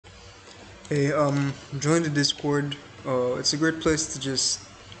Hey, join the Discord. It's a great place to just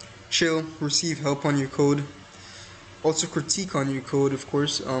chill, receive help on your code, also critique on your code, of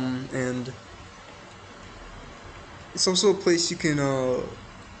course. And it's also a place you can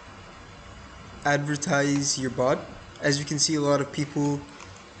advertise your bot. As you can see, a lot of people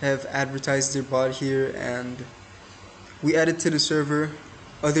have advertised their bot here, and we added to the server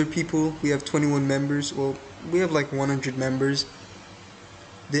other people. We have 21 members. Well, we have like 100 members.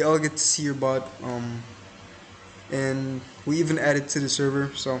 They all get to see your bot. And we even added to the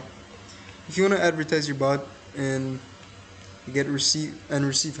server. So if you want to advertise your bot and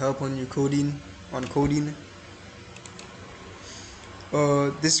receive help on your coding,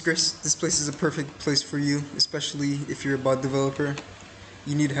 this place is a perfect place for you, especially if you're a bot developer.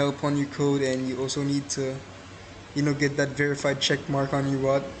 You need help on your code, and you also need to, get that verified check mark on your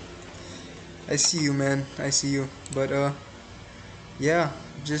bot. I see you, man. I see you. But yeah,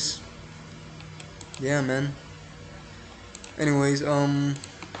 just yeah, man. Anyways, we're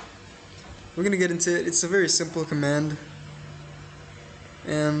gonna get into it. It's a very simple command,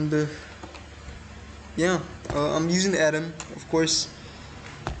 and yeah, I'm using Atom, of course.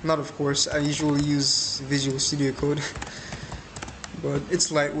 Not of course. I usually use Visual Studio Code, but it's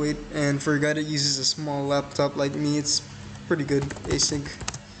lightweight, and for a guy that uses a small laptop like me, it's pretty good. Async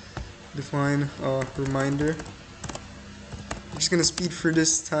define reminder. I'm just gonna speed for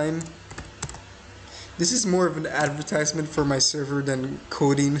this time. This is more of an advertisement for my server than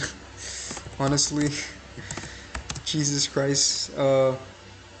coding, honestly. Jesus Christ.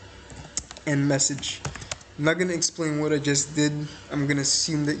 And message. I'm not gonna explain what I just did. I'm gonna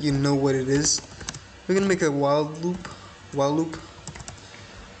assume that you know what it is. We're gonna make a while loop. While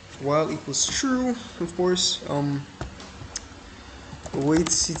equals true, of course. Await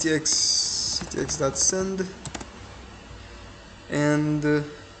ctx dot send, and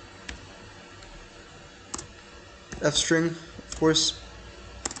f string, of course.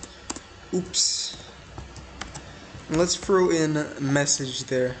 Oops. And let's throw in message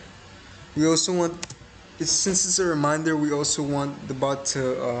there. We also want, since it's a reminder, we also want the bot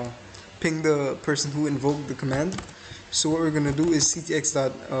to ping the person who invoked the command. So what we're gonna do is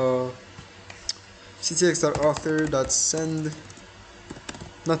ctx.author.send,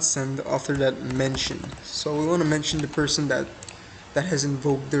 not send, author.mention. So we want to mention the person that has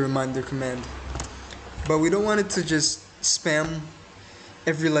invoked the reminder command, but we don't want it to just spam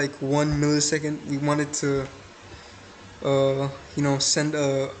every like 1 millisecond. We want it to send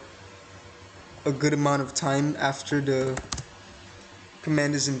a good amount of time after the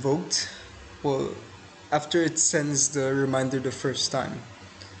command is invoked. Well, after it sends the reminder the first time.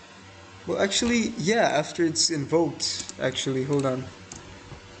 Well, actually, yeah, after it's invoked. Actually, hold on.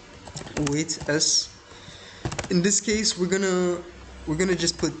 Wait, s. In this case, we're gonna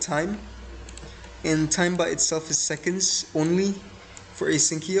just put time, and time by itself is seconds only for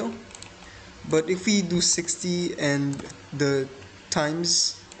asyncio. But if we do 60 and the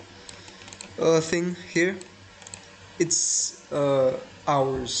times thing here, it's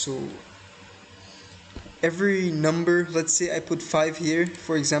hours. So every number, let's say I put 5 here,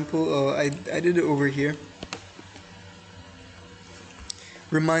 for example, I did it over here.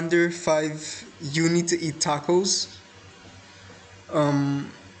 Reminder 5, you need to eat tacos.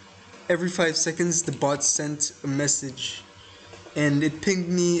 Every 5 seconds the bot sent a message, and it pinged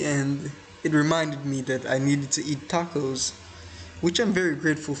me, and it reminded me that I needed to eat tacos, which I'm very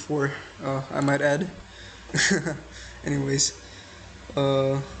grateful for, I might add. Anyways,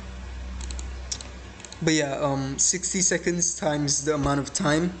 but yeah, 60 seconds times the amount of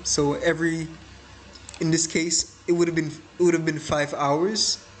time. So in this case, it would have been 5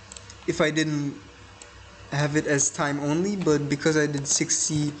 hours if I didn't have it as time only. But because I did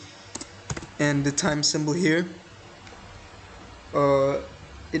 60 and the time symbol here,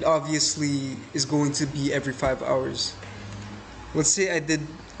 it obviously is going to be every 5 hours. Let's say I did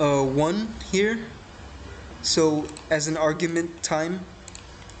 1 here, so as an argument time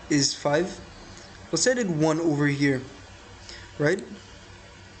is 5. Let's say I did 1 over here, right?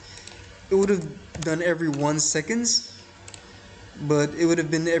 It would have done every 1 seconds, but it would have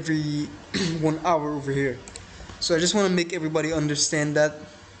been every 1 hour over here. So I just want to make everybody understand that.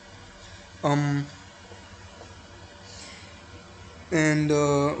 And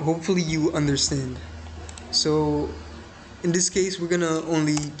hopefully you understand. So in this case, we're gonna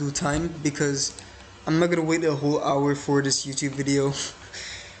only do time, because I'm not gonna wait a whole hour for this YouTube video.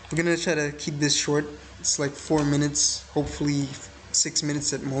 We're gonna try to keep this short. It's like 4 minutes, hopefully 6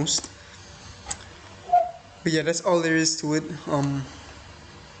 minutes at most. But yeah, that's all there is to it.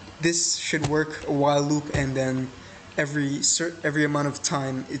 This should work, a while loop, and then every amount of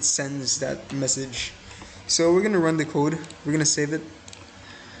time it sends that message. So we're gonna run the code. We're gonna save it.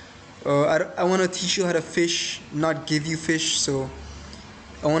 I want to teach you how to fish, not give you fish. So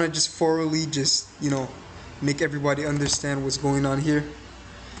I want to just thoroughly make everybody understand what's going on here.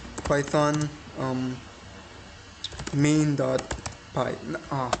 Python main.py.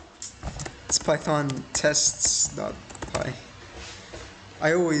 It's Python tests.py.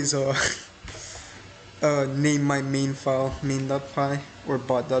 I always name my main file main.py or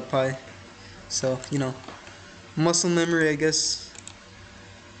bot.py. So muscle memory, I guess.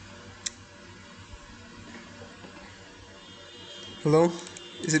 Hello,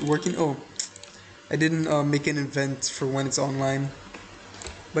 is it working? Oh, I didn't make an event for when it's online.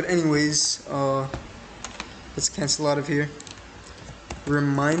 But anyways, let's cancel out of here.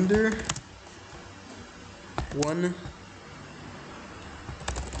 Reminder 1.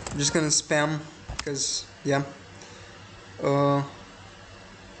 I'm just gonna spam because yeah.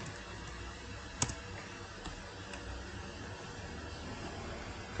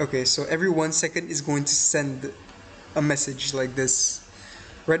 Okay, so every 1 second is going to send a message like this.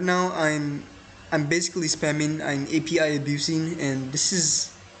 Right now I'm basically spamming, I'm API abusing, and this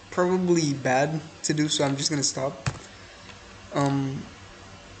is probably bad to do, so I'm just gonna stop.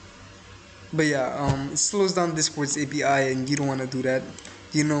 But yeah, it slows down Discord's API, and you don't want to do that.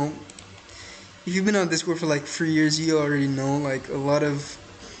 If you've been on Discord for like 3 years, you already know like a lot of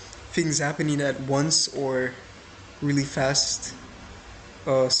things happening at once or really fast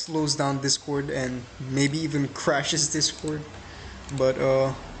slows down Discord and maybe even crashes Discord. But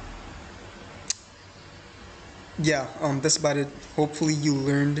yeah, that's about it. Hopefully you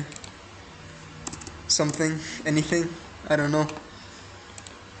learned something, anything, I don't know.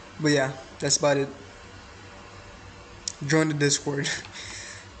 But yeah, that's about it. Join the Discord.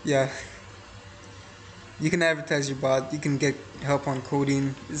 Yeah, you can advertise your bot, you can get help on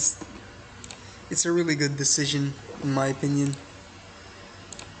coding. It's a really good decision in my opinion.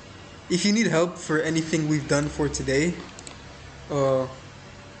 If you need help for anything we've done for today,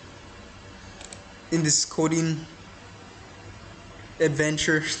 in this coding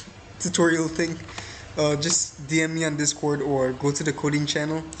adventure tutorial thing, just DM me on Discord or go to the coding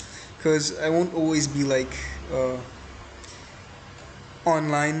channel, because I won't always be like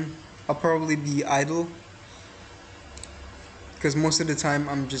online. I'll probably be idle because most of the time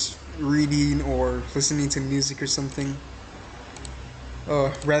I'm just reading or listening to music or something,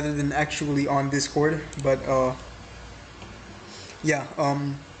 rather than actually on Discord. But yeah,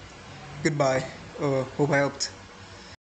 goodbye. Hope I helped.